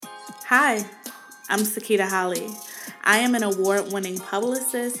Hi, I'm Sakita Holly. I am an award-winning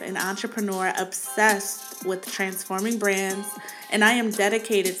publicist and entrepreneur obsessed with transforming brands, and I am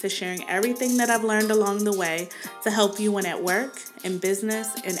dedicated to sharing everything that I've learned along the way to help you win at work, in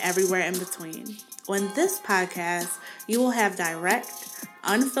business, and everywhere in between. On this podcast, you will have direct,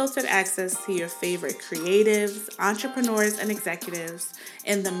 unfiltered access to your favorite creatives, entrepreneurs, and executives,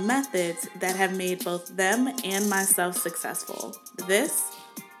 and the methods that have made both them and myself successful. This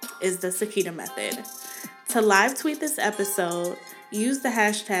is the Sakita method. To live tweet this episode, use the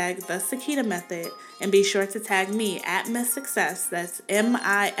hashtag the Sakita method and be sure to tag me at Miss Success. That's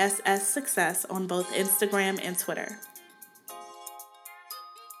MISS Success on both Instagram and Twitter.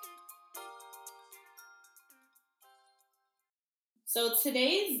 So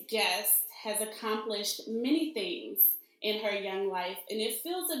today's guest has accomplished many things in her young life, and it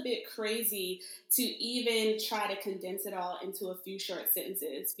feels a bit crazy to even try to condense it all into a few short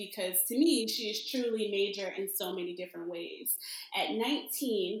sentences because to me, she is truly major in so many different ways. At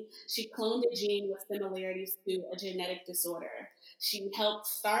 19, she cloned a gene with similarities to a genetic disorder. She helped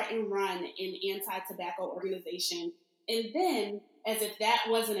start and run an anti-tobacco organization. And then, as if that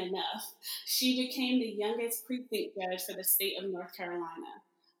wasn't enough, she became the youngest precinct judge for the state of North Carolina.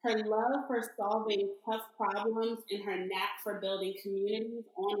 Her love for solving tough problems and her knack for building communities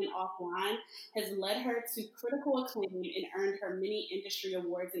on and offline has led her to critical acclaim and earned her many industry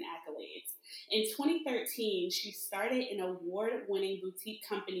awards and accolades. In 2013, she started an award-winning boutique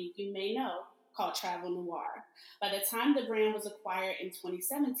company you may know called Travel Noir. By the time the brand was acquired in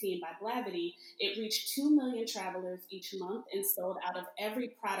 2017 by Blavity, it reached 2 million travelers each month and sold out of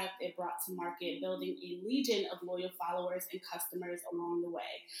every product it brought to market, building a legion of loyal followers and customers along the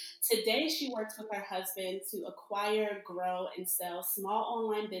way. Today, she works with her husband to acquire, grow, and sell small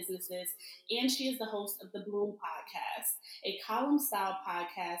online businesses, and she is the host of the Bloom podcast, a column-style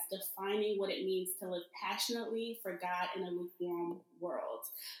podcast defining what it means to live passionately for God in a lukewarm world.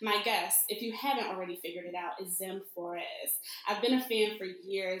 My guest, if you haven't already figured it out, is Zim Flores. I've been a fan for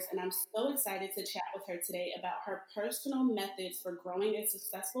years, and I'm so excited to chat with her today about her personal methods for growing a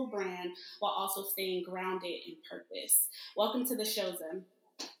successful brand while also staying grounded in purpose. Welcome to the show, Zim.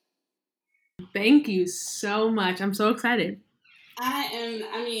 Thank you so much. I'm so excited.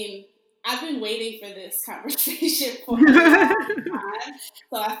 I've been waiting for this conversation for a long time,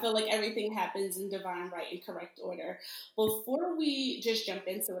 so I feel like everything happens in divine right and correct order. Before we just jump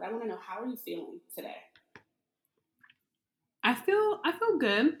into it, I want to know, how are you feeling today? I feel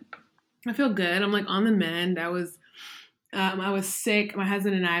good. I feel good. I'm like on the mend. I was sick. My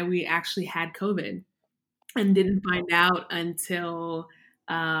husband and we actually had COVID and didn't find out until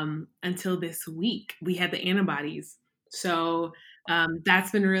this week. We had the antibodies. So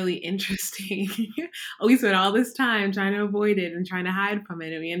that's been really interesting. We spent all this time trying to avoid it and trying to hide from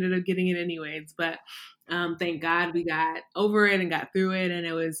it, and we ended up getting it anyways. But thank God we got over it and got through it, and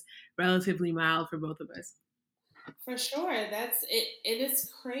it was relatively mild for both of us. For sure. That's it. It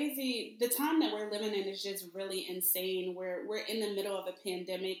is crazy. The time that we're living in is just really insane. We're in the middle of a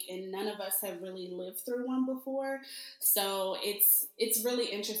pandemic and none of us have really lived through one before. So it's really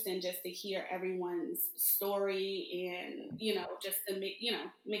interesting just to hear everyone's story and, just to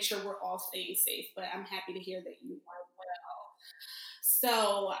make sure we're all staying safe. But I'm happy to hear that you are well.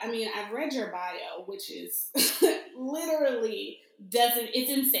 So, I've read your bio, which is literally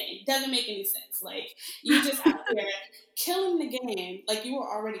it's insane. Doesn't make any sense. Like, you just out there killing the game, like you were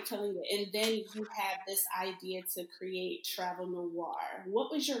already killing it. And then you have this idea to create Travel Noir.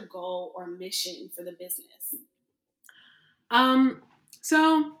 What was your goal or mission for the business?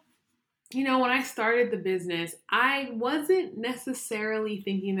 So, when I started the business, I wasn't necessarily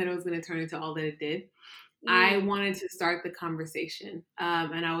thinking that it was going to turn into all that it did. I wanted to start the conversation.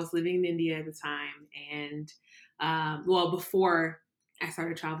 And I was living in India at the time. And, before I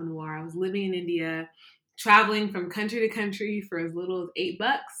started Travel Noir, I was living in India, traveling from country to country for as little as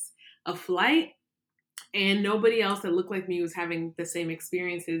 $8 a flight. And nobody else that looked like me was having the same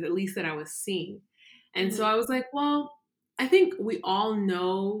experiences, at least that I was seeing. And so I was like, well, I think we all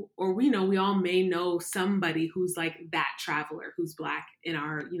know, or we all may know somebody who's like that traveler who's Black in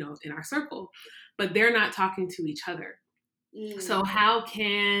our circle, but they're not talking to each other. So how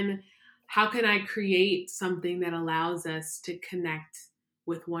can I create something that allows us to connect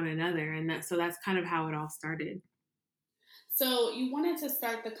with one another? And that's kind of how it all started. So you wanted to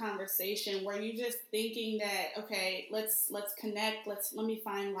start the conversation. Were you just thinking that, okay, let's connect, let me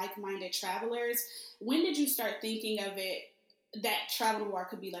find like-minded travelers? When did you start thinking of it that Travel Noir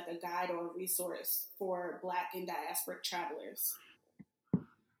could be like a guide or a resource for Black and diasporic travelers?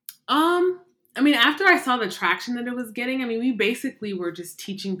 I mean, after I saw the traction that it was getting, I mean, we basically were just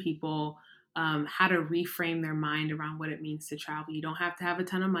teaching people how to reframe their mind around what it means to travel. You don't have to have a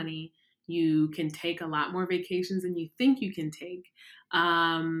ton of money. You can take a lot more vacations than you think you can take.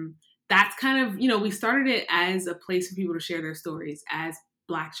 Um, that's kind of, we started it as a place for people to share their stories as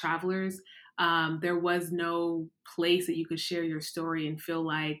Black travelers. There was no place that you could share your story and feel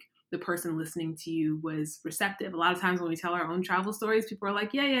like the person listening to you was receptive. A lot of times when we tell our own travel stories, people are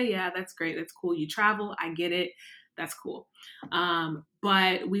like, yeah, that's great. That's cool. You travel. I get it. That's cool.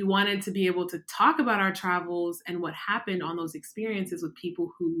 But we wanted to be able to talk about our travels and what happened on those experiences with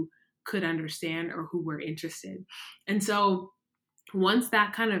people who could understand or who were interested. And so once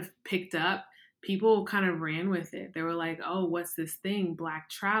that kind of picked up, people kind of ran with it. They were like, oh, what's this thing? Black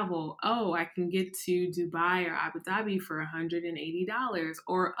travel. Oh, I can get to Dubai or Abu Dhabi for $180.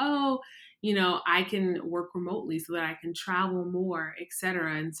 Or, oh, I can work remotely so that I can travel more,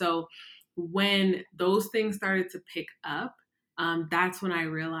 etc. And so when those things started to pick up, that's when I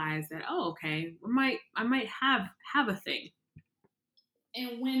realized that, oh, okay, I might have a thing.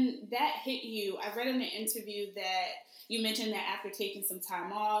 And when that hit you, I read in an interview that you mentioned that after taking some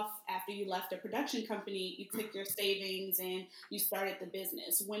time off, after you left a production company, you took your savings and you started the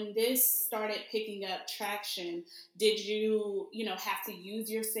business. When this started picking up traction, did you, have to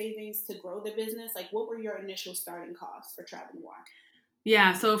use your savings to grow the business? Like, what were your initial starting costs for Travel Noir?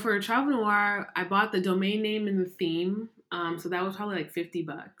 Yeah, so for Travel Noir, I bought the domain name and the theme. So that was probably like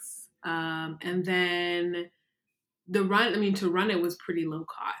 $50. And then to run it was pretty low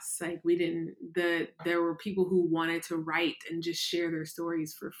cost. Like there were people who wanted to write and just share their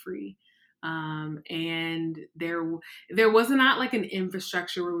stories for free. And there was not like an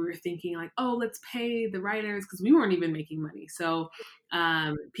infrastructure where we were thinking like, oh, let's pay the writers, because we weren't even making money. So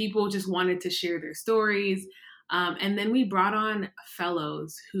people just wanted to share their stories. And then we brought on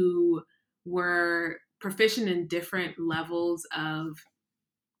fellows who were proficient in different levels of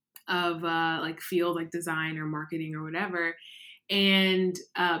like field, like design or marketing or whatever. And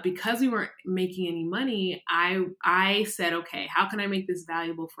because we weren't making any money, I said, okay, how can I make this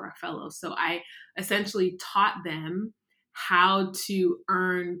valuable for our fellows? So I essentially taught them how to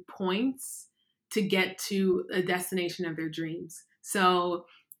earn points to get to a destination of their dreams. So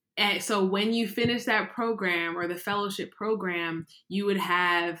when you finish that program or the fellowship program, you would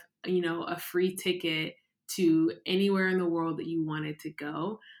have, a free ticket to anywhere in the world that you wanted to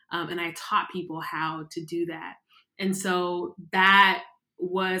go. And I taught people how to do that. And so that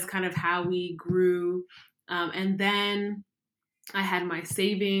was kind of how we grew. And then I had my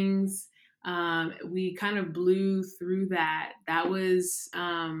savings. We kind of blew through that. That was,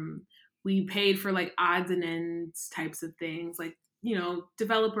 we paid for like odds and ends types of things, like,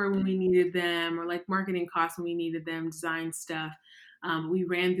 developer when we needed them, or like marketing costs when we needed them, design stuff. We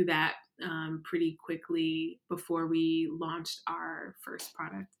ran through that pretty quickly before we launched our first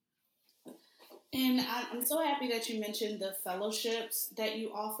product. And I'm so happy that you mentioned the fellowships that you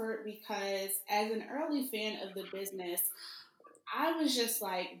offered, because as an early fan of the business, I was just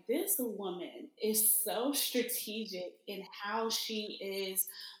like, this woman is so strategic in how she is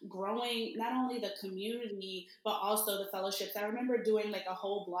growing not only the community, but also the fellowships. I remember doing like a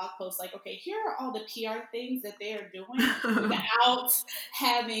whole blog post, like, okay, here are all the PR things that they are doing without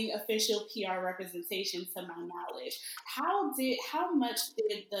having official PR representation to my knowledge. How much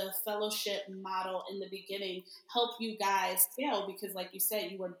did the fellowship model in the beginning help you guys scale? Because like you said,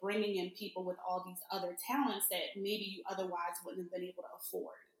 you were bringing in people with all these other talents that maybe you otherwise wouldn't have been able to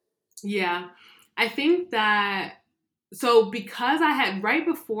afford. Yeah. I think that, so because I had right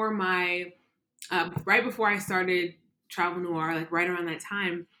before I started Travel Noir, like right around that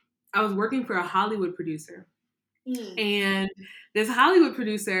time, I was working for a Hollywood producer. And this Hollywood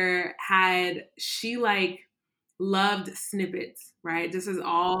producer she like loved snippets, right? Just as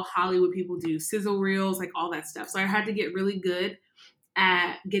all Hollywood people do, sizzle reels, like all that stuff. So I had to get really good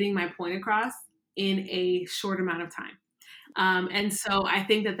at getting my point across in a short amount of time. And so I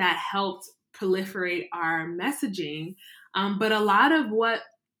think that helped proliferate our messaging. But a lot of what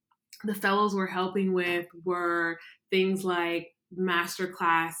the fellows were helping with were things like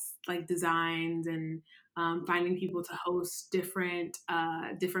masterclass like designs, and finding people to host different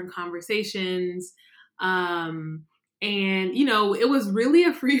conversations. And it was really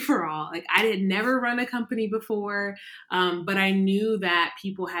a free for all. Like, I had never run a company before, but I knew that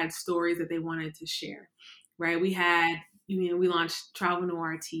people had stories that they wanted to share. Right? We launched Travel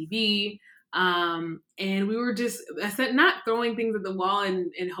Noir TV. And we were just, I said, not throwing things at the wall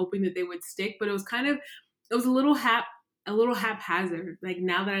and hoping that they would stick, but it was a little haphazard. Like,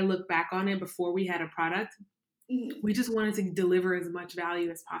 now that I look back on it, before we had a product, Mhm. We just wanted to deliver as much value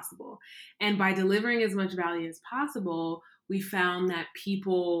as possible. And by delivering as much value as possible, we found that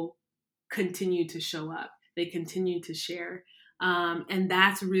people continued to show up. They continued to share. And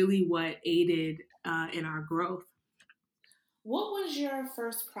that's really what aided in our growth. What was your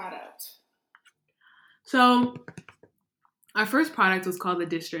first product? So our first product was called the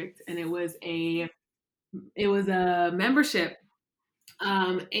District, and it was a membership,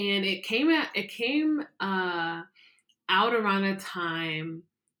 and it came out around a time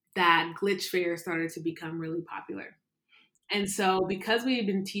that glitch fairs started to become really popular. And so, because we had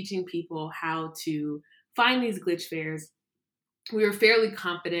been teaching people how to find these glitch fairs, we were fairly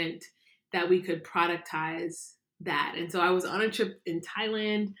confident that we could productize that. And so, I was on a trip in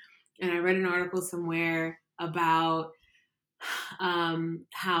Thailand, and I read an article somewhere about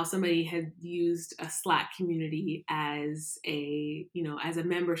how somebody had used a Slack community as as a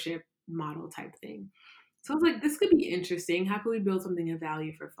membership model type thing. So I was like, this could be interesting. How can we build something of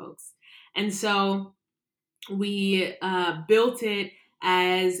value for folks? And so we built it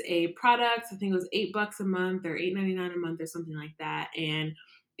as a product. I think it was $8 a month or $8.99 a month or something like that. And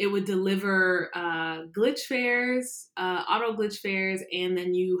it would deliver glitch fairs, auto glitch fairs, and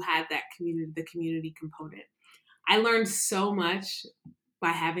then you had the community component. I learned so much by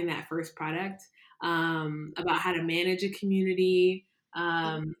having that first product, about how to manage a community,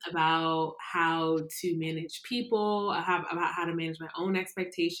 about how to manage people, about how to manage my own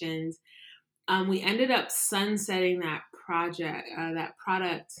expectations. We ended up sunsetting that product,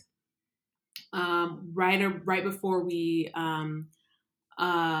 right before we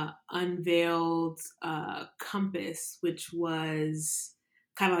unveiled Compass, which was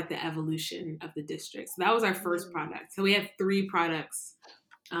kind of like the evolution of the district. So that was our first product. So we had 3 products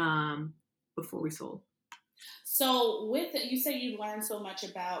before we sold. So, with you say you learned so much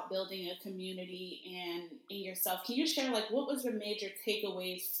about building a community and in yourself. Can you share like what was your major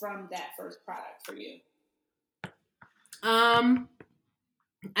takeaways from that first product for you? Um,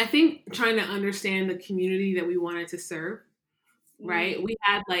 I think trying to understand the community that we wanted to serve, right? Mm-hmm. We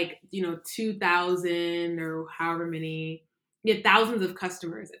had 2,000 or however many, we had thousands of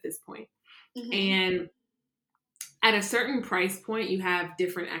customers at this point. And at a certain price point, you have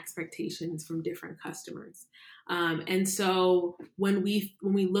different expectations from different customers. And so when we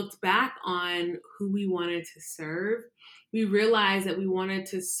looked back on who we wanted to serve, we realized that we wanted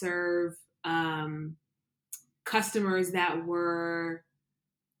to serve customers that were,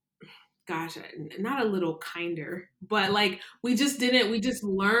 gosh, not a little kinder, but we just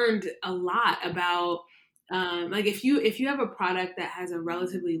learned a lot about, if you have a product that has a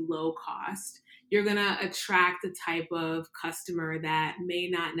relatively low cost, you're gonna attract a type of customer that may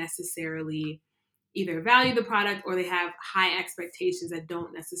not necessarily either value the product, or they have high expectations that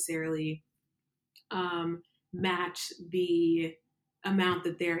don't necessarily match the amount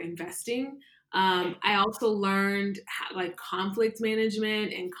that they're investing. I also learned conflict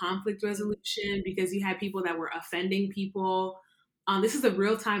management and conflict resolution, because you had people that were offending people. This is a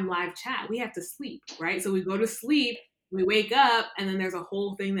real time live chat. We have to sleep, right? So we go to sleep, we wake up, and then there's a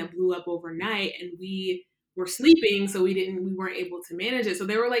whole thing that blew up overnight, and we were sleeping, so we weren't able to manage it. So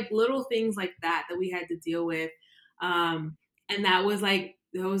there were little things like that we had to deal with, and that was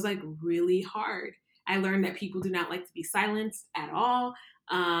really hard. I learned that people do not like to be silenced at all.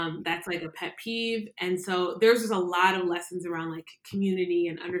 That's a pet peeve. And so there's just a lot of lessons around community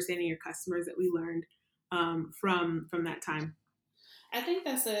and understanding your customers that we learned from that time. I think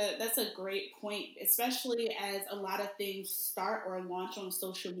that's a great point, especially as a lot of things start or launch on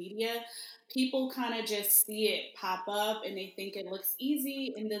social media. People kind of just see it pop up and they think it looks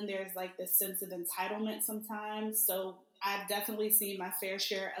easy, and then there's this sense of entitlement sometimes. So I've definitely seen my fair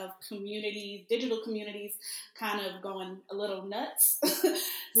share of communities, digital communities, kind of going a little nuts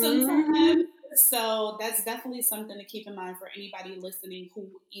sometimes. Mm-hmm. So that's definitely something to keep in mind for anybody listening who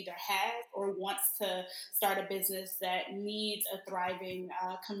either has or wants to start a business that needs a thriving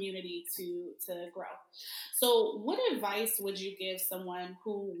community to grow. So, what advice would you give someone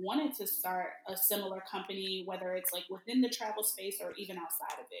who wanted to start a similar company, whether it's within the travel space or even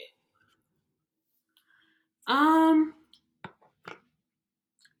outside of it? Um,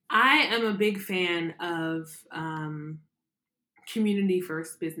 I am a big fan of community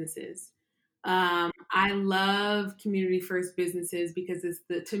first businesses. I love community first businesses because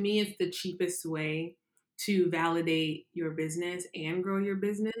to me, it's the cheapest way to validate your business and grow your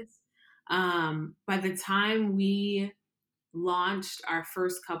business. By the time we launched our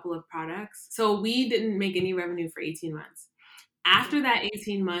first couple of products, so we didn't make any revenue for 18 months. After that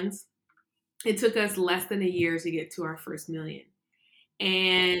 18 months, it took us less than a year to get to our first million.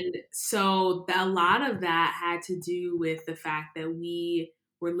 And so a lot of that had to do with the fact that we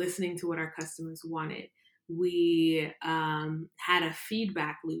were listening to what our customers wanted. We had a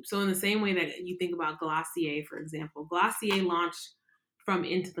feedback loop. So in the same way that you think about Glossier, for example, Glossier launched from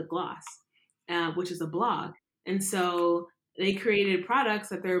Into the Gloss, which is a blog, and so they created products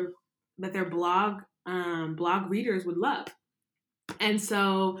that their blog readers would love. And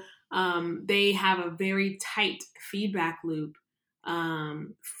so they have a very tight feedback loop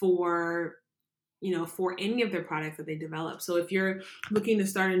for for any of their products that they develop. So if you're looking to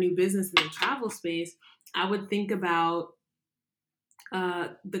start a new business in the travel space, I would think about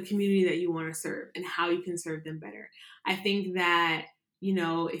the community that you want to serve and how you can serve them better. I think that,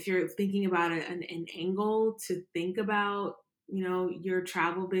 if you're thinking about an angle to think about, your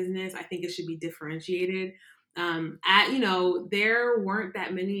travel business, I think it should be differentiated. There weren't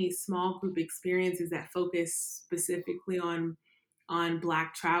that many small group experiences that focus specifically on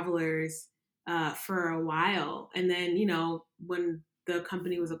Black travelers for a while. And then, when the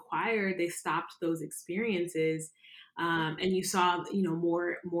company was acquired, they stopped those experiences. And you saw,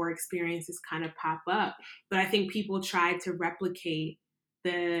 more experiences kind of pop up. But I think people tried to replicate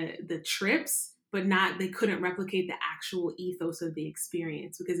the trips, but they couldn't replicate the actual ethos of the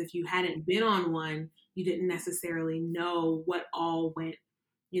experience, because if you hadn't been on one, you didn't necessarily know what all went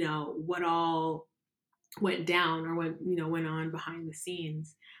down or went on behind the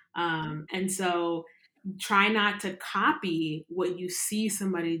scenes. And so try not to copy what you see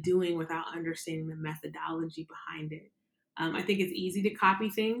somebody doing without understanding the methodology behind it. I think it's easy to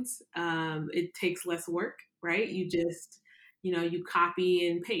copy things. It takes less work, right? You just, you copy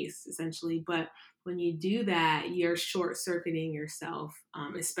and paste essentially. But when you do that, you're short circuiting yourself,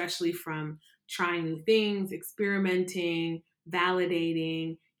 especially from trying new things, experimenting,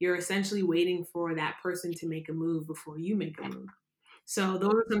 validating. You're essentially waiting for that person to make a move before you make a move. So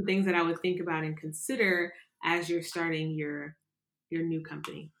those are some things that I would think about and consider as you're starting your new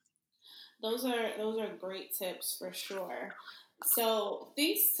company. Those are great tips for sure. So,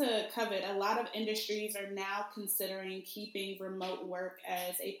 things to covet. A lot of industries are now considering keeping remote work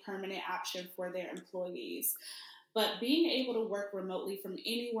as a permanent option for their employees. But being able to work remotely from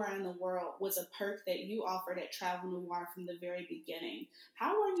anywhere in the world was a perk that you offered at Travel Noir from the very beginning.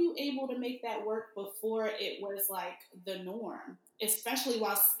 How were you able to make that work before it was like the norm, especially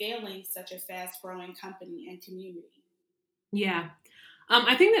while scaling such a fast growing company and community? Yeah.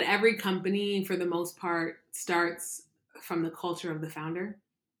 I think that every company, for the most part, starts from the culture of the founder.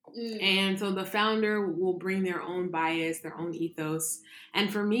 Mm. And so the founder will bring their own bias, their own ethos.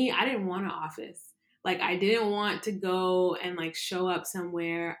 And for me, I didn't want an office. Like, I didn't want to go and like show up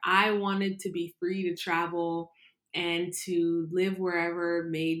somewhere. I wanted to be free to travel and to live wherever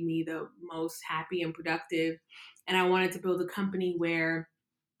made me the most happy and productive. And I wanted to build a company where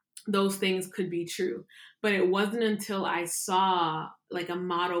those things could be true. But it wasn't until I saw like a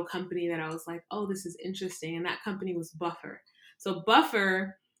model company that I was like, oh, this is interesting. And that company was Buffer. So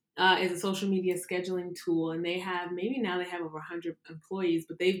Buffer is a social media scheduling tool, and maybe now they have over 100 employees,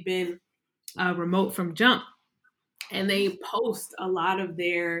 but they've been remote from jump. And they post a lot of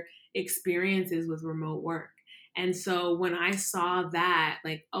their experiences with remote work. And so when I saw that,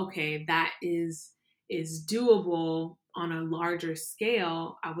 like, okay, that is doable on a larger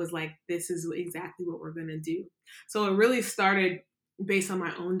scale, I was like, this is exactly what we're going to do. So it really started based on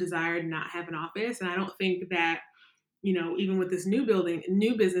my own desire to not have an office. And I don't think that, even with this new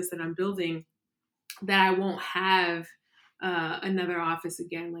business that I'm building, that I won't have another office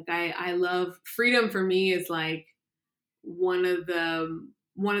again. Like, I love freedom. For me is like one of the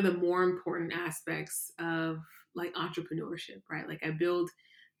more important aspects of like entrepreneurship, right? Like, I build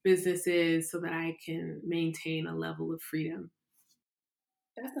businesses so that I can maintain a level of freedom.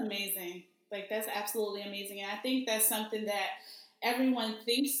 That's amazing. Like, that's absolutely amazing. And I think that's something that everyone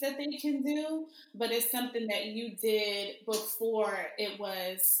thinks that they can do, but it's something that you did before it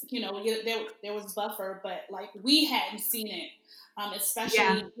was, there was buffer, but like we hadn't seen it. Yeah,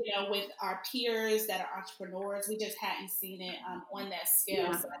 Especially, with our peers that are entrepreneurs, we just hadn't seen it on that scale.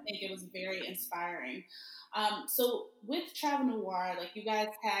 yeah, So I think it was very inspiring. So with Travel Noir, like you guys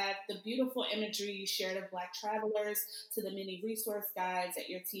have the beautiful imagery you shared of Black travelers to the many resource guides that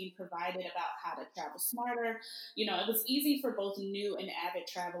your team provided about how to travel smarter. It was easy for both new and avid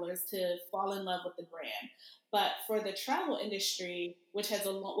travelers to fall in love with the brand. But for the travel industry, which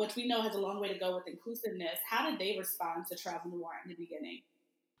we know has a long way to go with inclusiveness, how did they respond to Travel Noir in the beginning?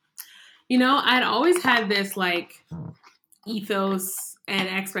 I'd always had this like ethos and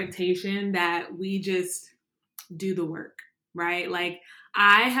expectation that we just do the work, right? Like,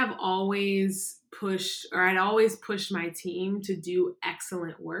 I have always pushed, or I'd always push my team to do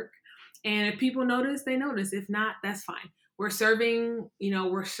excellent work. And if people notice, they notice. If not, that's fine. We're serving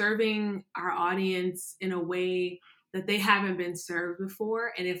our audience in a way that they haven't been served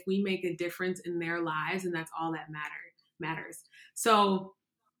before. And if we make a difference in their lives, and that's all that matters. So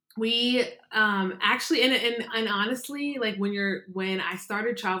we actually and honestly, like when I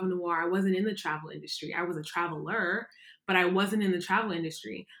started Travel Noir, I wasn't in the travel industry. I was a traveler, but I wasn't in the travel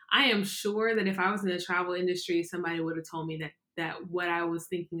industry. I am sure that if I was in the travel industry, somebody would have told me that what I was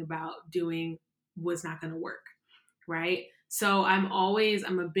thinking about doing was not going to work, right? So I'm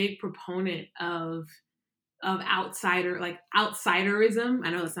a big proponent of outsiderism. I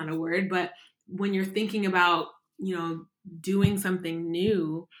know that's not a word, but when you're thinking about, doing something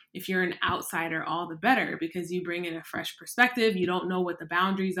new, if you're an outsider, all the better, because you bring in a fresh perspective. You don't know what the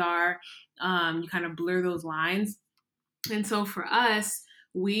boundaries are. You kind of blur those lines. And so for us,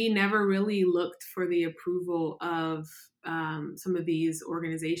 we never really looked for the approval of some of these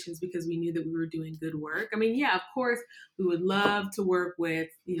organizations because we knew that we were doing good work. I mean, yeah, of course, we would love to work with,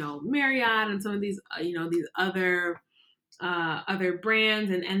 Marriott and some of these, these other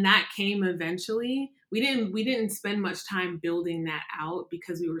brands, and that came eventually. We didn't spend much time building that out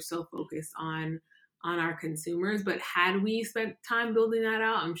because we were so focused on our consumers. But had we spent time building that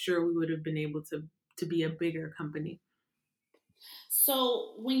out, I'm sure we would have been able to be a bigger company.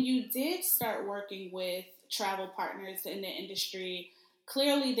 So, when you did start working with travel partners in the industry,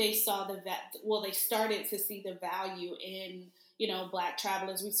 clearly they saw they started to see the value in, Black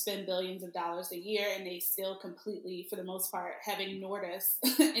travelers. We spend billions of dollars a year, and they still completely, for the most part, have ignored us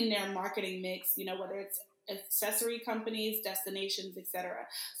in their marketing mix, whether it's accessory companies, destinations, etc.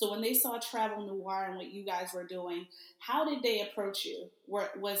 So when they saw Travel Noir and what you guys were doing, how did they approach you?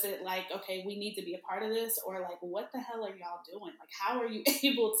 Was it like, okay, we need to be a part of this, or like, what the hell are y'all doing? Like, how are you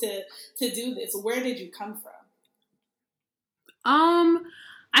able to do this? Where did you come from?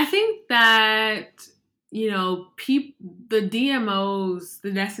 I think that the DMOs,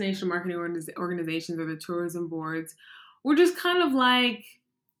 the destination marketing organizations, or the tourism boards, were just kind of like,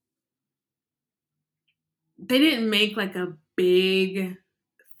 they didn't make like a big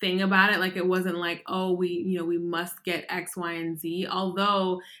thing about it. Like, it wasn't like, oh, we must get X, Y, and Z.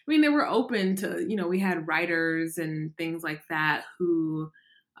 Although, I mean, they were open to, we had writers and things like that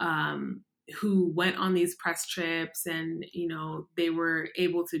um, who went on these press trips, and, they were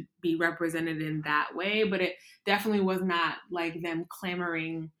able to be represented in that way. But it definitely was not like them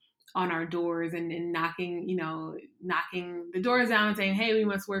clamoring on our doors and knocking the doors down and saying, hey, we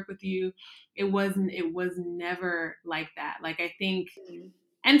must work with you. It was never like that. Like, I think,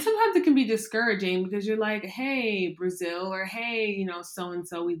 and sometimes it can be discouraging because you're like, hey, Brazil, or hey, so and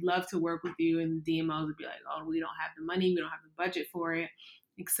so, we'd love to work with you. And the DMOs would be like, oh, we don't have the money, we don't have the budget for it,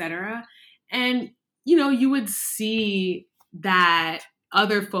 etc. And, you would see that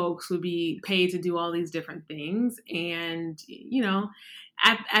other folks would be paid to do all these different things. And,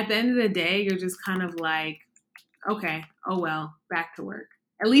 at the end of the day, you're just kind of like, okay, oh well, back to work.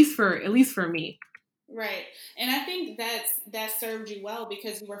 At least for me. Right. And I think that served you well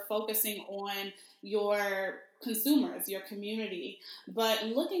because you were focusing on your consumers, your community. But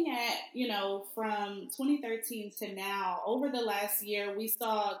looking at, from 2013 to now, over the last year, we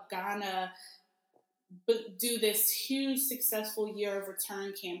saw Ghana do this huge successful year of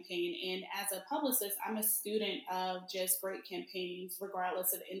return campaign. And as a publicist, I'm a student of just great campaigns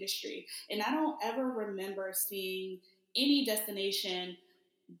regardless of industry. And I don't ever remember seeing any destination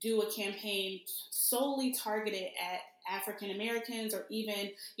do a campaign solely targeted at African Americans or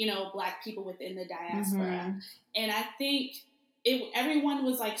even, Black people within the diaspora. Mm-hmm. And I think everyone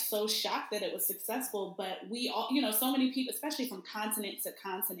was like so shocked that it was successful, but we all, so many people, especially from continent to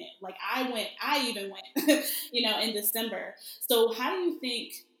continent, like I even went, in December. So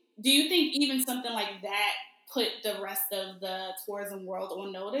do you think even something like that put the rest of the tourism world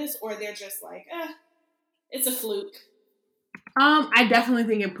on notice, or they're just like, it's a fluke? I definitely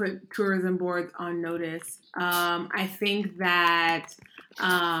think it put tourism boards on notice. I think that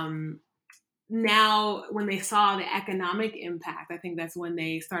now when they saw the economic impact, I think that's when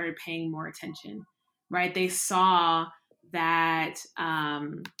they started paying more attention, right? They saw that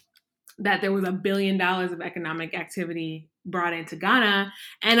that there was $1 billion of economic activity brought into Ghana.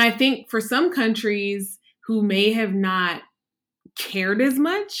 And I think for some countries who may have not cared as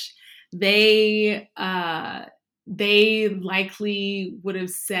much, they likely would have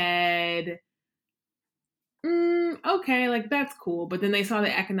said, okay, like that's cool. But then they saw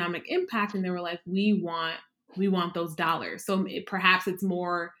the economic impact and they were like, we want those dollars. So perhaps it's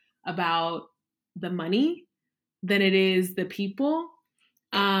more about the money than it is the people.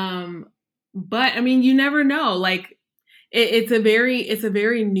 but I mean, you never know. Like it's a very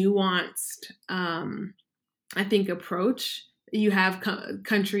nuanced, I think, approach. You have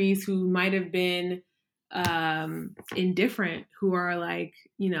countries who might have been indifferent, who are like,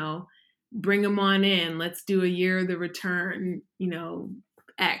 bring them on in. Let's do a year of the return,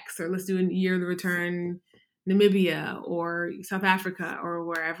 X, or let's do a year of the return Namibia or South Africa or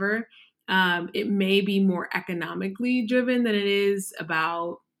wherever. It may be more economically driven than it is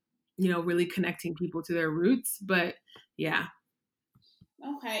about, really connecting people to their roots. But yeah.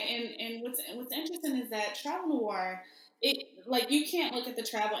 Okay, and what's interesting is that travel noir, it like you can't look at the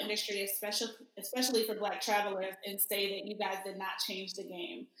travel industry, especially for Black travelers, and say that you guys did not change the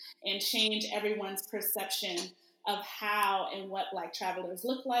game and change everyone's perception of how and what Black travelers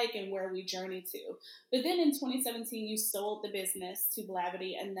look like and where we journey to. But then in 2017, you sold the business to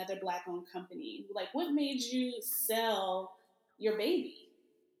Blavity, another Black-owned company. Like, what made you sell your baby?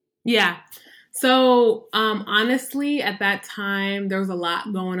 Yeah. So, honestly, at that time, there was a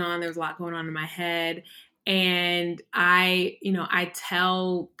lot going on. There was a lot going on in my head. And I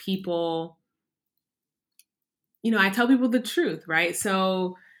tell people, the truth, right?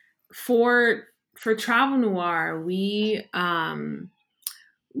 So for Travel Noir, we how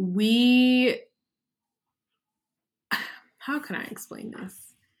can I explain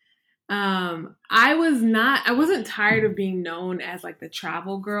this? I wasn't tired of being known as like the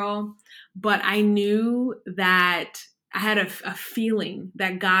travel girl, but I knew that I had a feeling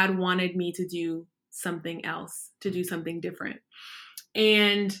that God wanted me to do something else, to do something different.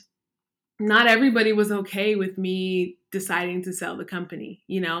 And not everybody was okay with me deciding to sell the company,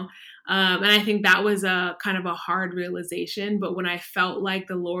 and I think that was a kind of a hard realization. But when I felt like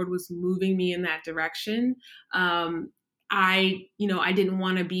the Lord was moving me in that direction, I didn't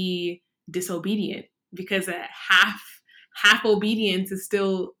want to be disobedient, because a half obedience is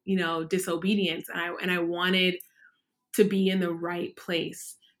still, disobedience. And I wanted to be in the right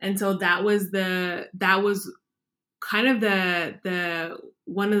place. And so that was kind of the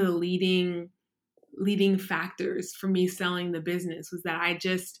one of the leading factors for me selling the business, was that I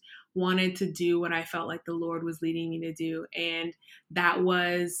just wanted to do what I felt like the Lord was leading me to do. And that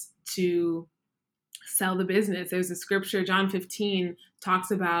was to sell the business. There's a scripture, John 15 talks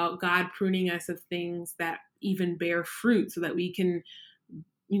about God pruning us of things that even bear fruit so that we can,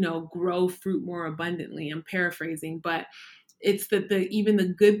 grow fruit more abundantly. I'm paraphrasing, but it's that even the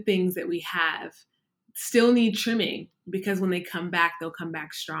good things that we have still need trimming, because when they come back, they'll come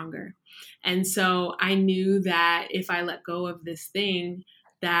back stronger. And so I knew that if I let go of this thing,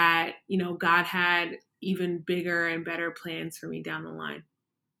 that, God had even bigger and better plans for me down the line.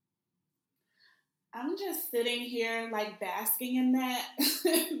 I'm just sitting here like basking in that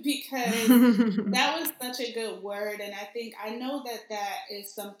because that was such a good word. And I think I know that that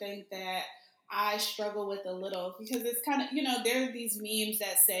is something that I struggle with a little, because it's kind of, there are these memes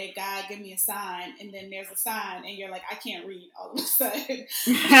that say, God, give me a sign. And then there's a sign and you're like, I can't read all of a sudden.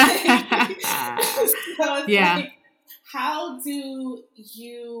 So it's Yeah. like, how do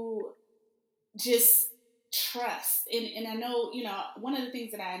you just trust? And I know, one of the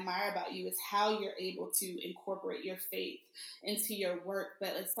things that I admire about you is how you're able to incorporate your faith into your work.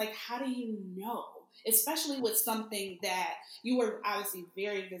 But it's like, how do you know, especially with something that you were obviously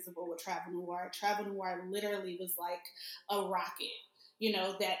very visible with Travel Noir. Travel Noir literally was like a rocket,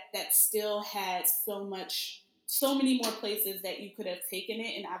 that still had so many more places that you could have taken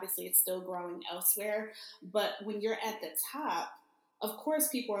it, and obviously it's still growing elsewhere. But when you're at the top, of course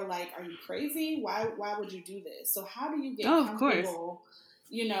people are like, are you crazy? Why would you do this? So how do you get Oh, of course. comfortable,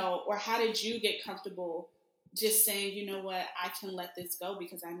 or how did you get comfortable just saying, you know what, I can let this go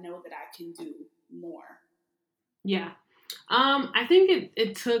because I know that I can do more? Yeah. I think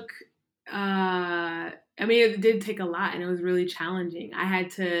it took, it did take a lot, and it was really challenging. I had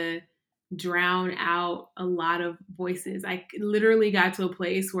to drown out a lot of voices. I literally got to a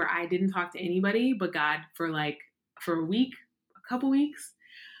place where I didn't talk to anybody but God for a week, a couple weeks.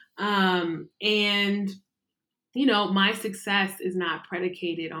 And my success is not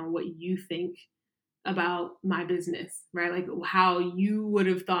predicated on what you think about my business, right? Like how you would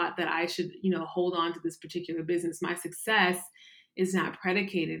have thought that I should, hold on to this particular business. My success is not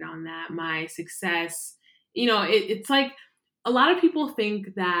predicated on that. My success, it's like a lot of people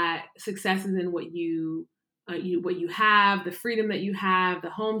think that success is in what what you have, the freedom that you have, the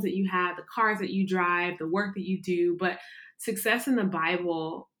homes that you have, the cars that you drive, the work that you do. But success in the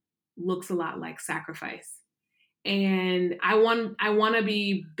Bible looks a lot like sacrifice. And I want to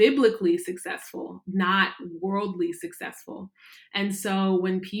be biblically successful, not worldly successful. And so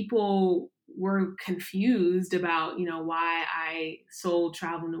when people were confused about, why I sold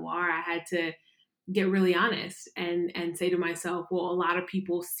Travel Noir, I had to get really honest and say to myself, well, a lot of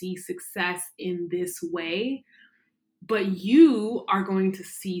people see success in this way, but you are going to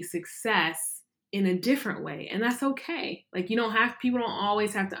see success in a different way. And that's okay. Like, people don't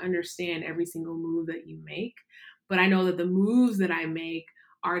always have to understand every single move that you make. But I know that the moves that I make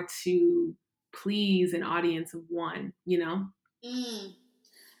are to please an audience of one,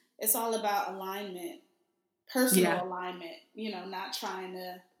 It's all about alignment, personal Yeah. alignment, not trying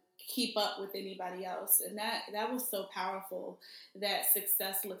to keep up with anybody else. And that was so powerful, that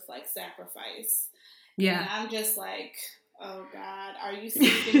success looks like sacrifice. And Yeah. I'm just like, oh God, are you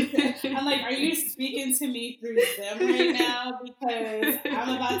speaking to, I'm like, are you speaking to me through Zoom right now? Because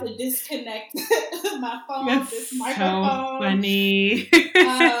I'm about to disconnect my phone, this That's so microphone. funny.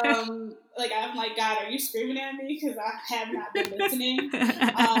 Like, I'm like, God, are you screaming at me? Because I have not been listening.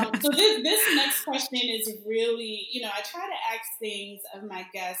 So this next question is really, I try to ask things of my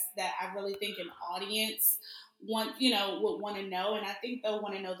guests that I really think an audience would want to know, and I think they'll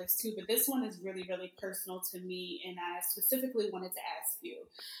want to know this too, but this one is really, really personal to me, and I specifically wanted to ask you.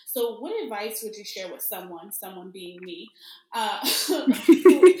 So what advice would you share with someone being me,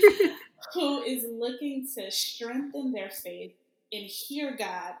 who is looking to strengthen their faith and hear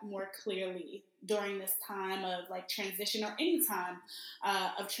God more clearly during this time of like transition, or any time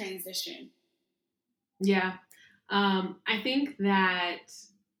of transition? Yeah. I think that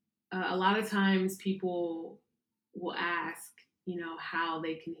a lot of times people will ask, how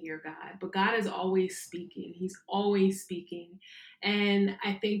they can hear God. But God is always speaking. He's always speaking. And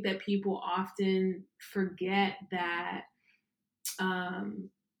I think that people often forget that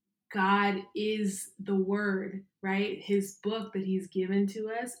God is the word, right? His book that he's given to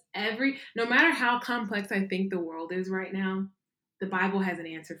us. No matter how complex I think the world is right now, the Bible has an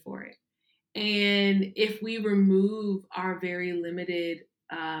answer for it. And if we remove our very limited,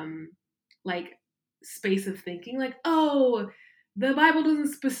 like, space of thinking, like, oh, the Bible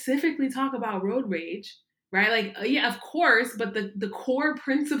doesn't specifically talk about road rage, right? Like, yeah, of course, but the core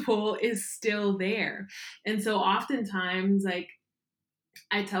principle is still there. And so oftentimes, like,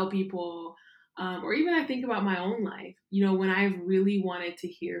 I tell people, or even I think about my own life, when I've really wanted to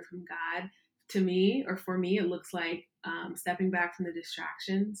hear from God, to me, or for me, it looks like stepping back from the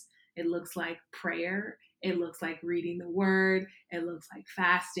distractions. It looks like prayer. It looks like reading the word. It looks like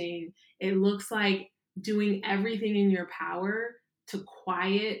fasting. It looks like doing everything in your power to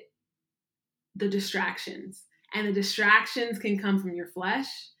quiet the distractions. And the distractions can come from your flesh.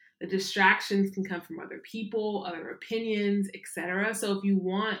 The distractions can come from other people, other opinions, etc. So if you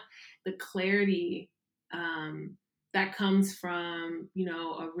want the clarity that comes from,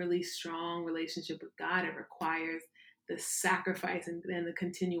 a really strong relationship with God, it requires the sacrifice and the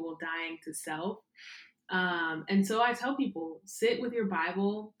continual dying to self. And so I tell people, sit with your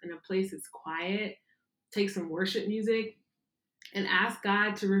Bible in a place that's quiet, take some worship music, and ask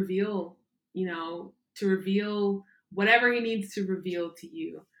God to reveal, to reveal whatever he needs to reveal to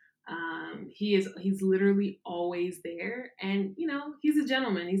you. He's literally always there, and he's a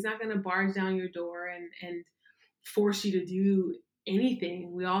gentleman. He's not going to barge down your door and force you to do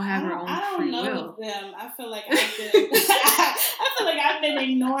anything. We all have our own I don't free know will. them. I feel like I've been I feel like I've been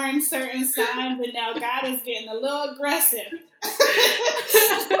ignoring certain signs, and now God is getting a little aggressive.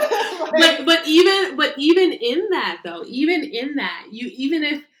 but even in that though, even in that, even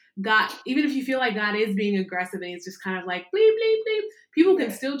if you feel like God is being aggressive and he's just kind of like bleep bleep bleep, people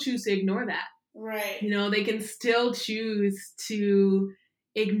can still choose to ignore that. Right. They can still choose to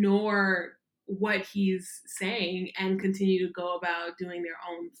ignore what he's saying and continue to go about doing their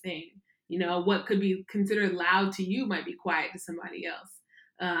own thing. What could be considered loud to you might be quiet to somebody else.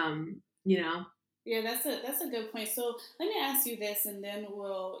 Yeah, that's a good point. So let me ask you this, and then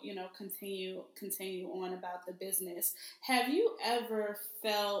we'll continue on about the business. Have you ever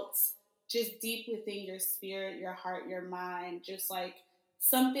felt just deep within your spirit, your heart, your mind, just like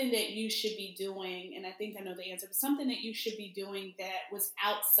something that you should be doing? And I think I know the answer, but something that you should be doing that was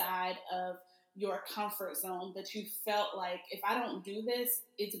outside of your comfort zone, but you felt like, if I don't do this,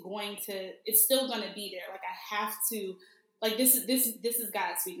 it's still going to be there. Like, I have to. Like, this is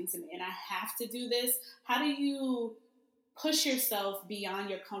God speaking to me, and I have to do this. How do you push yourself beyond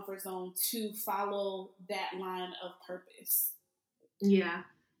your comfort zone to follow that line of purpose? Yeah.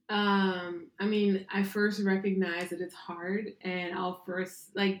 I first recognize that it's hard, and I'll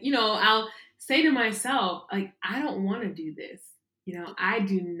first, I'll say to myself, like, I don't want to do this. I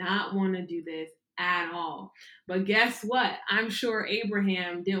do not want to do this at all. But guess what? I'm sure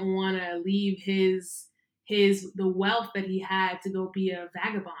Abraham didn't want to leave the wealth that he had to go be a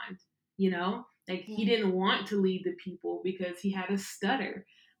vagabond. Like he Mm. didn't want to lead the people because he had a stutter.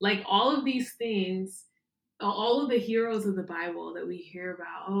 Like all of these things, all of the heroes of the Bible that we hear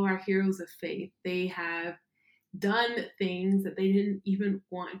about, our heroes of faith, they have done things that they didn't even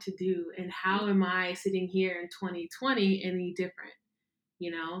want to do. And how am I sitting here in 2020 any different?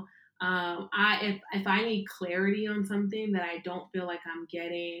 You know, if I need clarity on something that I don't feel like I'm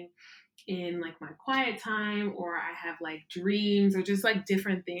getting in like my quiet time, or I have like dreams or just like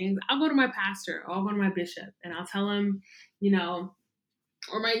different things, I'll go to my pastor or I'll go to my bishop and I'll tell him, you know,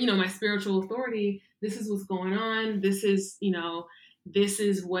 or my spiritual authority, this is what's going on. This is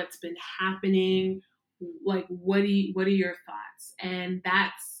what's been happening. Like, what are your thoughts? And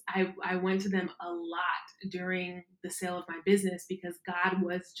I went to them a lot during the sale of my business because God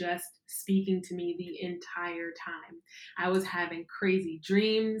was just speaking to me the entire time. I was having crazy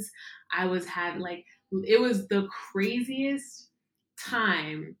dreams. I was having like, it was the craziest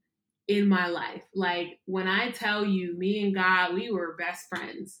time in my life. Like when I tell you, me and God, we were best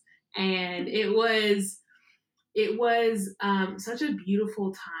friends, and it was such a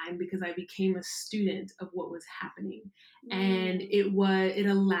beautiful time because I became a student of what was happening, and Mm. it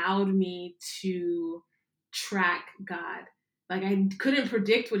allowed me to track God. Like I couldn't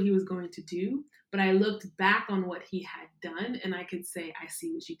predict what he was going to do, but I looked back on what he had done, and I could say, I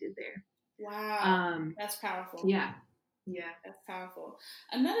see what you did there. Wow, Um, that's powerful. yeah, yeah. That's powerful.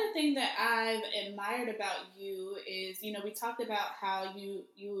 Another thing that I've admired about you is, we talked about how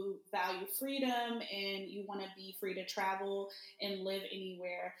you value freedom and you want to be free to travel and live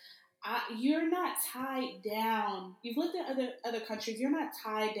anywhere. You're not tied down. You've lived in other countries. You're not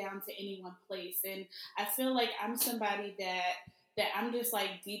tied down to any one place, and I feel like I'm somebody that I'm just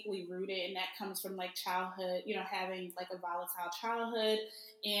like deeply rooted, and that comes from like childhood. Having like a volatile childhood,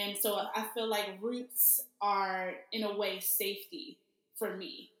 and so I feel like roots are, in a way, safety for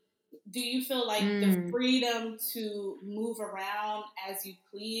me. Do you feel like the Mm. freedom to move around as you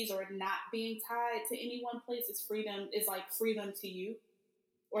please or not being tied to any one place is like freedom to you,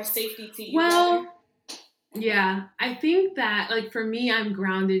 or safety to you rather? Well, yeah, I think that like for me, I'm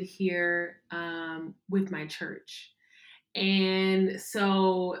grounded here with my church. And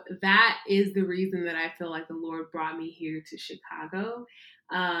so that is the reason that I feel like the Lord brought me here to Chicago.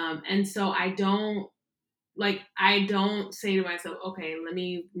 And so I don't say to myself, okay, let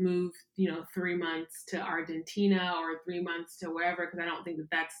me move, 3 months to Argentina or 3 months to wherever, because I don't think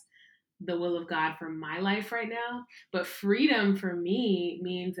that that's the will of God for my life right now. But freedom for me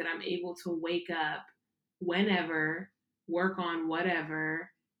means that I'm able to wake up whenever, work on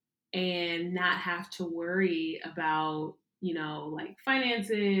whatever, and not have to worry about, like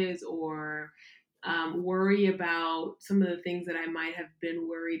finances, or worry about some of the things that I might have been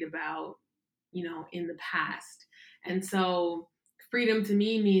worried about, in the past. And so freedom to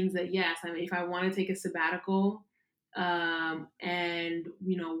me means that, yes, I mean, if I want to take a sabbatical, and,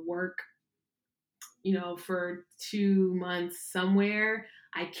 work, for 2 months somewhere,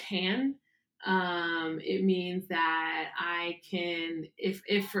 I can. It means that I can,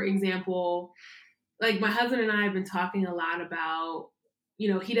 if for example, like my husband and I have been talking a lot about,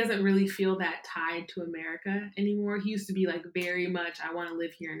 he doesn't really feel that tied to America anymore. He used to be like very much, I want to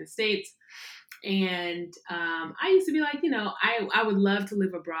live here in the States. And I used to be like, I would love to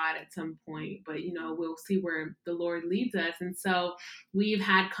live abroad at some point, but, we'll see where the Lord leads us. And so we've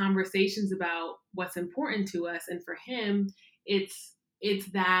had conversations about what's important to us. And for him, it's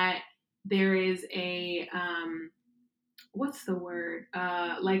that there is what's the word,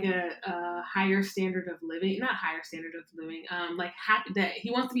 like a higher standard of living, not higher standard of living, like happy, that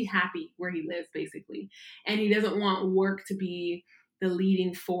he wants to be happy where he lives basically, and he doesn't want work to be the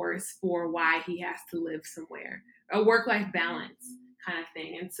leading force for why he has to live somewhere, a work-life balance kind of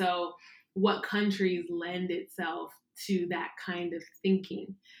thing. And so what countries lend itself to that kind of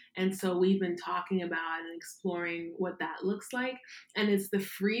thinking? And so we've been talking about and exploring what that looks like, and it's the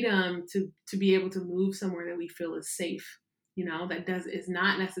freedom to be able to move somewhere that we feel is safe, that is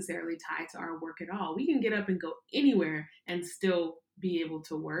not necessarily tied to our work at all. We can get up and go anywhere and still be able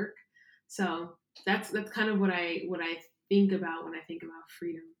to work. So that's kind of what I think about when I think about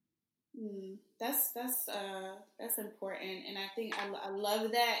freedom. That's important, and I think I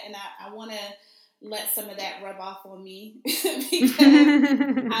love that, and I want to let some of that rub off on me because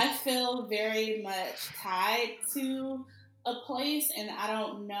I feel very much tied to a place, and I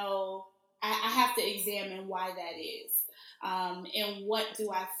don't know. I have to examine why that is, and what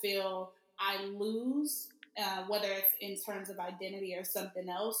do I feel I lose, whether it's in terms of identity or something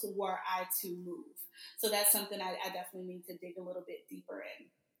else, were I to move. So that's something I definitely need to dig a little bit deeper in.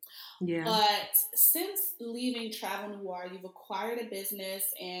 Yeah. But since leaving Travel Noir, you've acquired a business,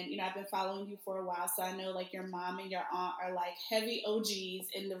 and I've been following you for a while, so I know like your mom and your aunt are like heavy OGs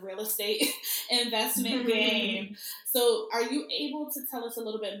in the real estate investment game. So, are you able to tell us a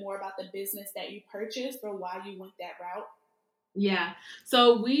little bit more about the business that you purchased or why you went that route? Yeah.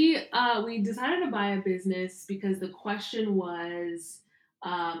 So we decided to buy a business because the question was,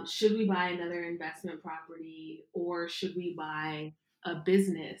 should we buy another investment property or should we buy a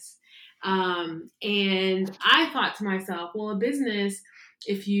business? And I thought to myself, well, a business,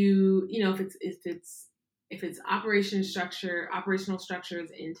 if if it's operational structure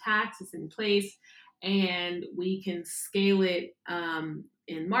is intact, it's in place, and we can scale it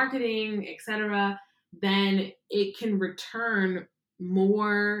in marketing, etc., then it can return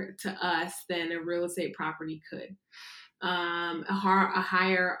more to us than a real estate property could, a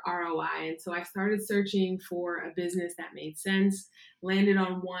higher ROI. And so I started searching for a business that made sense, landed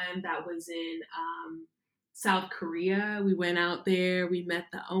on one that was in South Korea. We went out there, we met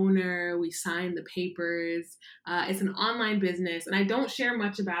the owner, we signed the papers. It's an online business, and I don't share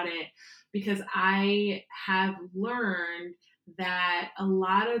much about it because I have learned that a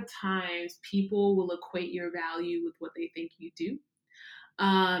lot of times people will equate your value with what they think you do.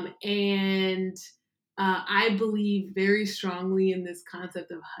 And I believe very strongly in this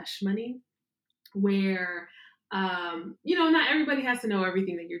concept of hush money, where not everybody has to know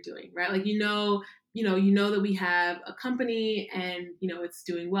everything that you're doing, right? Like that we have a company and it's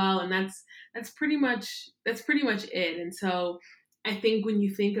doing well, and that's pretty much it. And so I think when you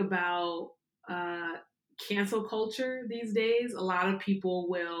think about uh, cancel culture these days, a lot of people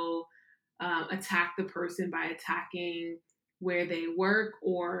will attack the person by attacking where they work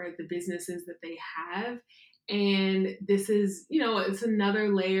or the businesses that they have. And this is, it's another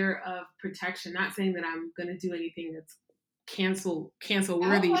layer of protection. Not saying that I'm going to do anything that's cancel I was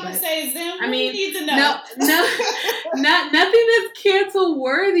worthy, about to but say, Zim, I what do you mean, need to know? no, nothing that's cancel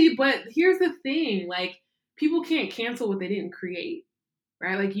worthy. But here's the thing: like, people can't cancel what they didn't create,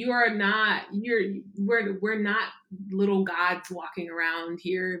 right? Like, we're not little gods walking around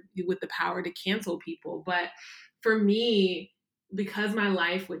here with the power to cancel people. But for me, because my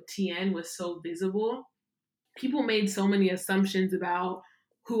life with TN was so visible, people made so many assumptions about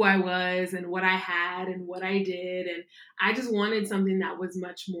who I was and what I had and what I did, and I just wanted something that was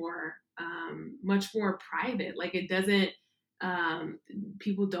much more private. Like, it doesn't.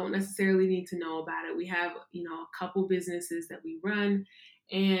 People don't necessarily need to know about it. We have, a couple businesses that we run,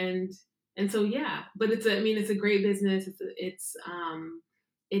 and so yeah. But it's a great business.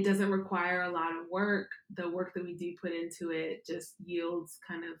 It doesn't require a lot of work. The work that we do put into it just yields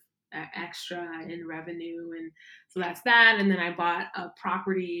kind of extra in revenue, and so that's that. And then I bought a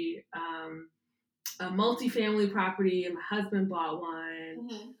property, a multifamily property, and my husband bought one.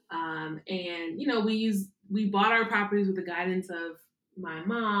 And we bought our properties with the guidance of my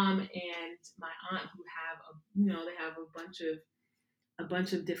mom and my aunt, who they have a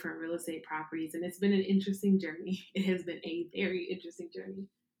bunch of different real estate properties, and it's been an interesting journey. It has been a very interesting journey.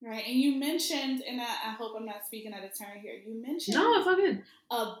 Right, and you mentioned, and I hope I'm not speaking out of turn here. You mentioned no, it's all good.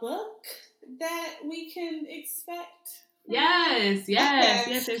 A book that we can expect. Yes.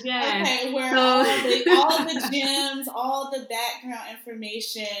 Okay, where So... all the gems, all the background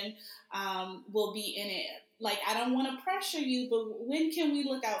information will be in it. Like, I don't want to pressure you, but when can we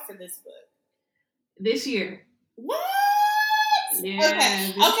look out for this book? This year. What?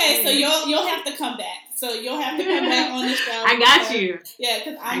 Yeah. Okay. So you'll have to come back. So you'll have to come back on the show. I got you. Yeah,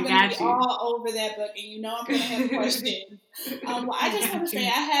 because I'm going to be all over that book, and I'm going to have questions. Well, I just want to say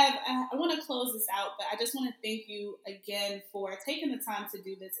I want to close this out, but I just want to thank you again for taking the time to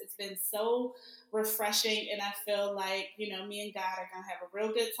do this. It's been so refreshing, and I feel like me and God are gonna have a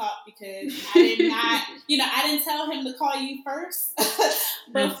real good talk, because I did not, I didn't tell him to call you first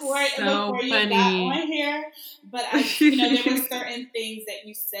before you got on here, but there were certain things that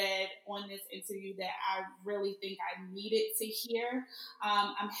you said on this interview that I really think I needed to hear.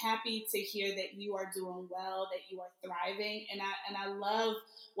 I'm happy to hear that you are doing well, that you are thriving, and I love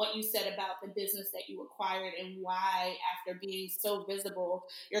what you said about the business that you acquired and why, after being so visible,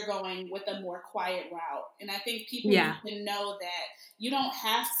 you're going with a more quiet route. And I think people need to know that you don't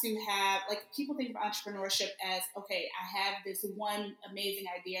have to have, like, people think of entrepreneurship as, okay, I have this one amazing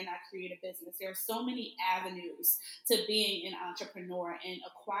idea and I create a business. There are so many avenues to being an entrepreneur, and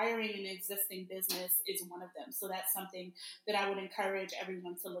acquiring an existing business is one of them. So that's something that I would encourage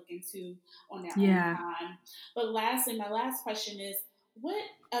everyone to look into on their own time. But lastly, my last question is, what,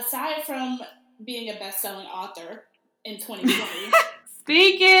 aside from being a best-selling author in 2020,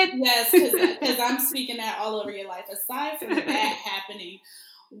 speak it. Yes, because I'm speaking that all over your life. Aside from that happening,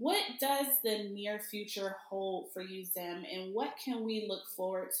 What does the near future hold for you, Zim, and what can we look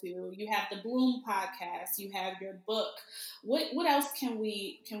forward to? You have the Bloom podcast, you have your book. What else can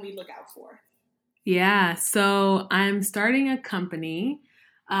we look out for? Yeah, so I'm starting a company.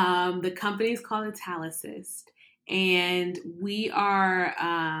 The company is called Italicist. And we are,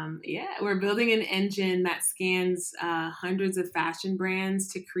 we're building an engine that scans hundreds of fashion brands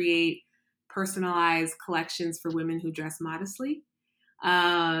to create personalized collections for women who dress modestly.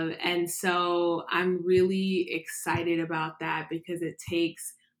 And so I'm really excited about that because it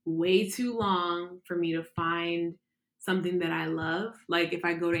takes way too long for me to find something that I love. Like if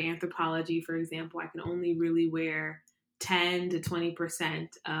I go to Anthropologie, for example, I can only really wear 10 to 20%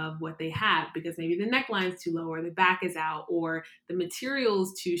 of what they have because maybe the neckline's too low or the back is out or the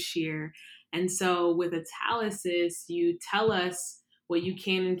material's too sheer. And so with Italicist, you tell us what you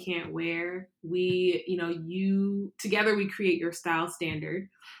can and can't wear. Together we create your style standard.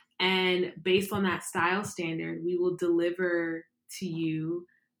 And based on that style standard, we will deliver to you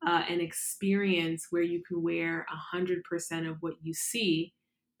an experience where you can wear 100% of what you see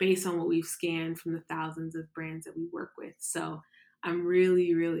based on what we've scanned from the thousands of brands that we work with. So I'm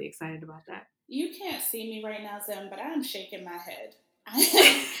really, really excited about that. You can't see me right now, Zim, but I'm shaking my head.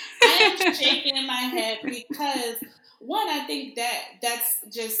 I am shaking my head because one, I think that's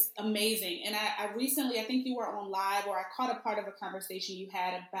just amazing. And I recently, I think you were on live or I caught a part of a conversation you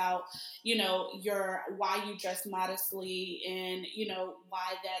had about, why you dress modestly and,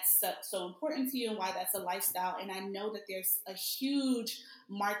 why that's so important to you and why that's a lifestyle. And I know that there's a huge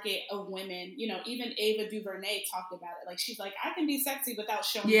market of women, even Ava DuVernay talked about it. Like, she's like, I can be sexy without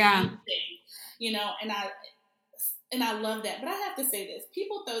showing anything, and I love that. But I have to say this.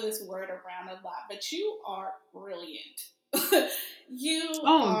 People throw this word around a lot, but you are brilliant. Gosh.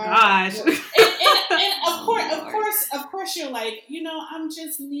 And of course you're like, I'm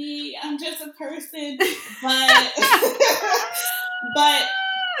just me. I'm just a person. But but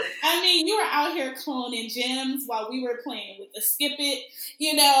I mean, you were out here cloning gems while we were playing with the skip it,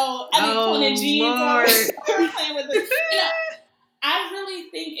 cloning jeans. We were playing with the, I really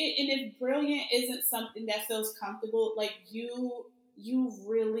think and if brilliant isn't something that feels comfortable, like you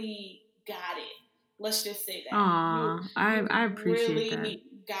really got it. Let's just say that. I appreciate really that.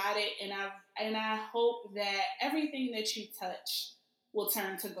 Got it, and I hope that everything that you touch will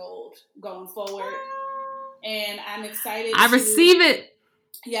turn to gold going forward. And I'm excited. I receive it.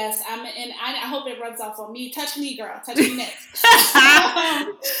 Yes, I hope it rubs off on me. Touch me, girl. Touch me next.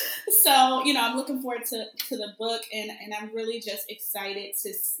 So, I'm looking forward to the book, and I'm really just excited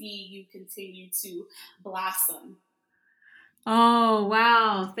to see you continue to blossom. Oh,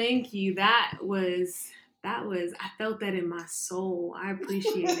 wow. Thank you. That was, I felt that in my soul. I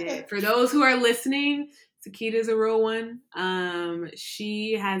appreciate it. For those who are listening, Sakita's a real one.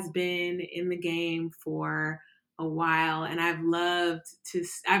 She has been in the game for a while, and I've loved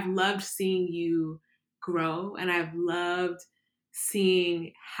seeing you grow, and I've loved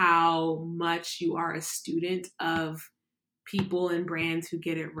seeing how much you are a student of people and brands who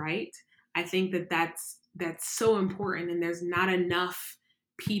get it right. I think that's so important, and there's not enough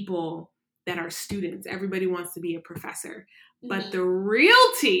people that are students. Everybody wants to be a professor, but the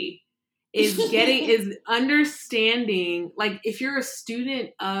realty is understanding, like if you're a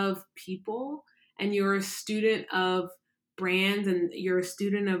student of people and you're a student of brands and you're a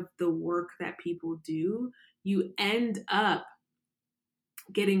student of the work that people do, you end up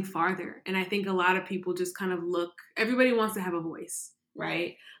getting farther. And I think a lot of people just kind of everybody wants to have a voice,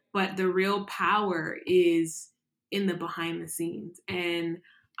 right? But the real power is in the behind the scenes. And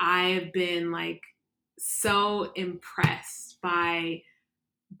I've been so impressed by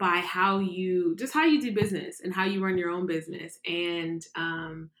how you do business and how you run your own business. And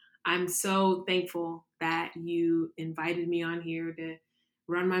I'm so thankful that you invited me on here to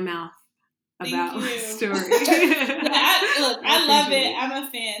run my mouth about my story. I love it. I'm a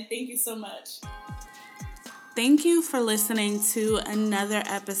fan. Thank you so much. Thank you for listening to another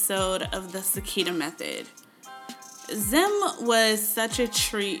episode of the Sakita Method. Zim was such a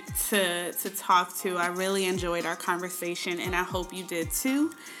treat to talk to. I really enjoyed our conversation, and I hope you did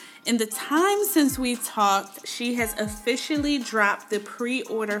too. In the time since we talked, she has officially dropped the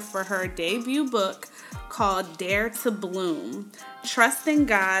pre-order for her debut book called Dare to Bloom, Trusting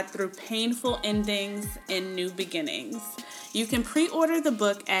God Through Painful Endings and New Beginnings. You can pre-order the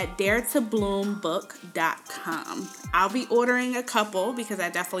book at daretobloombook.com. I'll be ordering a couple because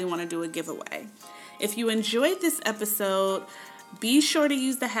I definitely want to do a giveaway. If you enjoyed this episode, Be sure to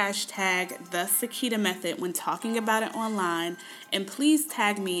use the hashtag #TheSakita when talking about it online, and please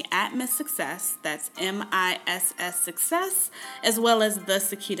tag me at Miss Success, that's MISS Success, as well as The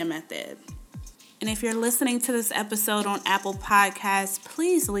Sakita Method. And if you're listening to this episode on Apple Podcasts,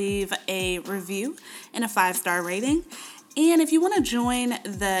 please leave a review and a 5-star rating. And if you want to join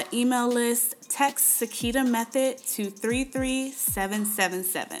the email list, text Sakita Method to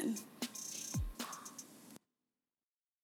 33777.